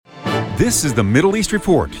This is the Middle East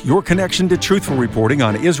Report, your connection to truthful reporting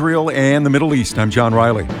on Israel and the Middle East. I'm John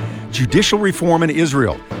Riley. Judicial reform in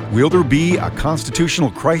Israel. Will there be a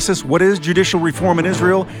constitutional crisis? What is judicial reform in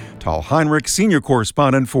Israel? Tal Heinrich, senior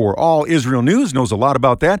correspondent for All Israel News, knows a lot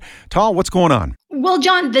about that. Tal, what's going on? Well,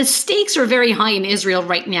 John, the stakes are very high in Israel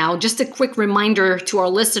right now. Just a quick reminder to our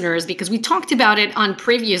listeners, because we talked about it on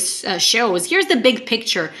previous shows. Here's the big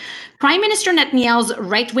picture. Prime Minister Netanyahu's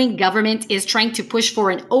right-wing government is trying to push for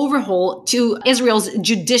an overhaul to Israel's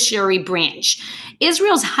judiciary branch.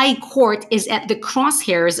 Israel's high court is at the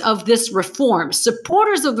crosshairs of this reform.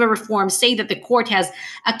 Supporters of the reform say that the court has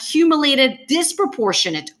accumulated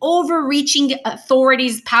disproportionate, overreaching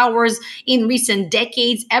authorities' powers in recent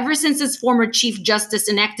decades, ever since its former Chief Justice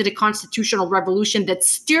enacted a constitutional revolution that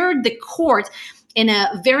steered the court in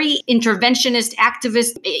a very interventionist,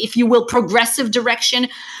 activist, if you will, progressive direction,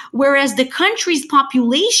 whereas the country's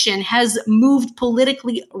population has moved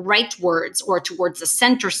politically rightwards or towards the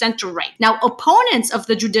center-right. Now, opponents of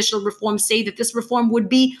the judicial reform say that this reform would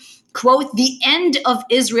be, quote, the end of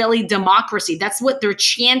Israeli democracy. That's what they're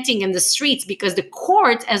chanting in the streets, because the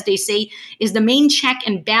court, as they say, is the main check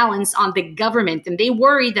and balance on the government. And they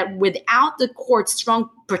worry that without the court's strong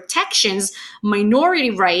protections, minority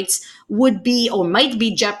rights would be or might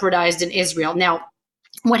be jeopardized in Israel. Now,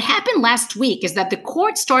 what happened last week is that the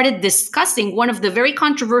court started discussing one of the very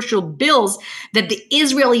controversial bills that the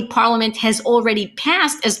Israeli parliament has already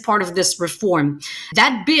passed as part of this reform.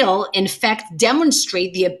 That bill, in fact,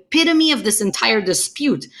 demonstrates the epitome of this entire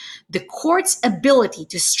dispute: the court's ability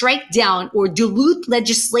to strike down or dilute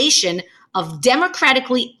legislation of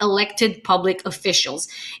democratically elected public officials.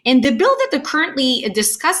 And the bill that they're currently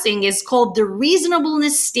discussing is called the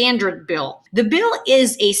Reasonableness Standard Bill. The bill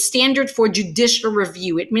is a standard for judicial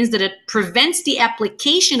review. It means that it prevents the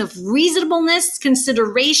application of reasonableness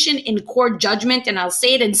consideration in court judgment. And I'll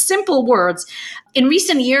say it in simple words. In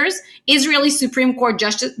recent years, Israeli Supreme Court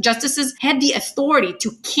justices had the authority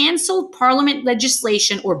to cancel parliament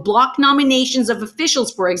legislation or block nominations of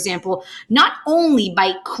officials, for example, not only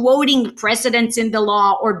by quoting precedents in the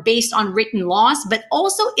law or based on written laws, but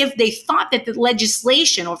also if they thought that the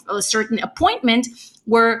legislation or a certain appointment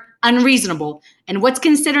were unreasonable. And what's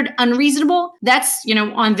considered unreasonable, that's,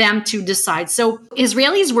 on them to decide. So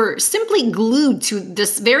Israelis were simply glued to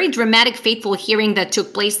this very dramatic, fateful hearing that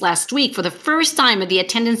took place last week for the first time at the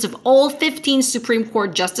attendance of all 15 Supreme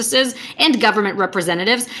Court justices and government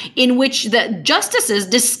representatives, in which the justices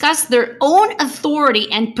discussed their own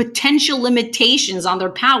authority and potential limitations on their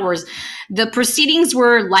powers. The proceedings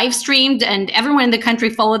were live streamed, and everyone in the country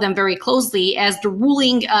followed them very closely, as the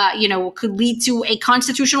ruling, could lead to a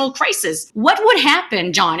constitutional crisis. What would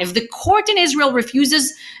happen, John, if the court in Israel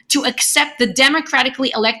refuses to accept the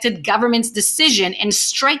democratically elected government's decision and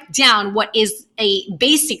strike down what is a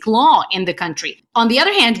basic law in the country? On the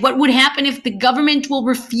other hand, what would happen if the government will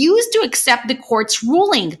refuse to accept the court's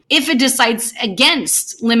ruling, if it decides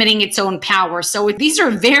against limiting its own power? So these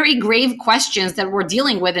are very grave questions that we're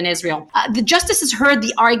dealing with in Israel. The justices heard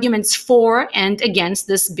the arguments for and against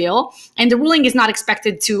this bill, and the ruling is not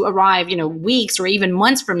expected to arrive, weeks or even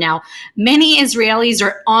months from now. Many Israelis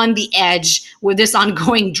are on the edge with this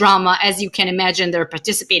ongoing drama. As you can imagine, they're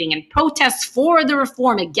participating in protests for the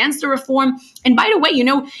reform, against the reform. And by the way,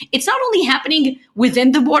 it's not only happening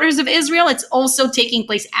within the borders of Israel, it's also taking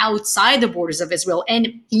place outside the borders of Israel.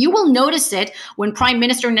 And you will notice it when Prime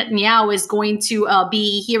Minister Netanyahu is going to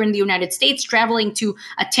be here in the United States, traveling to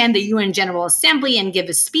attend the UN General Assembly and give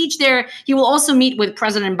a speech there. He will also meet with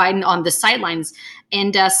President Biden on the sidelines.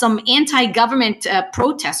 And some anti-government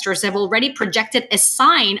protesters have already projected a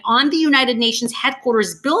sign on the United Nations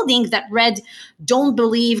headquarters building that read, "Don't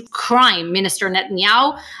believe crime, Minister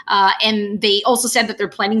Netanyahu." And they also said that they're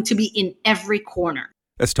planning to be in every corner.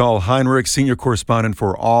 That's Tal Heinrich, senior correspondent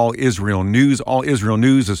for All Israel News. All Israel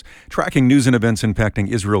News is tracking news and events impacting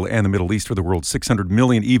Israel and the Middle East for the world's 600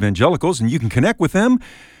 million evangelicals. And you can connect with them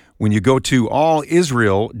when you go to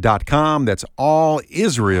allisrael.com. That's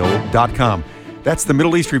allisrael.com. That's the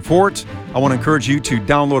Middle East Report. I want to encourage you to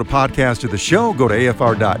download a podcast of the show. Go to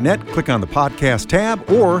afr.net, click on the podcast tab,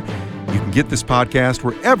 or you can get this podcast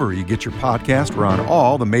wherever you get your podcast. We're on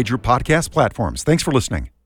all the major podcast platforms. Thanks for listening.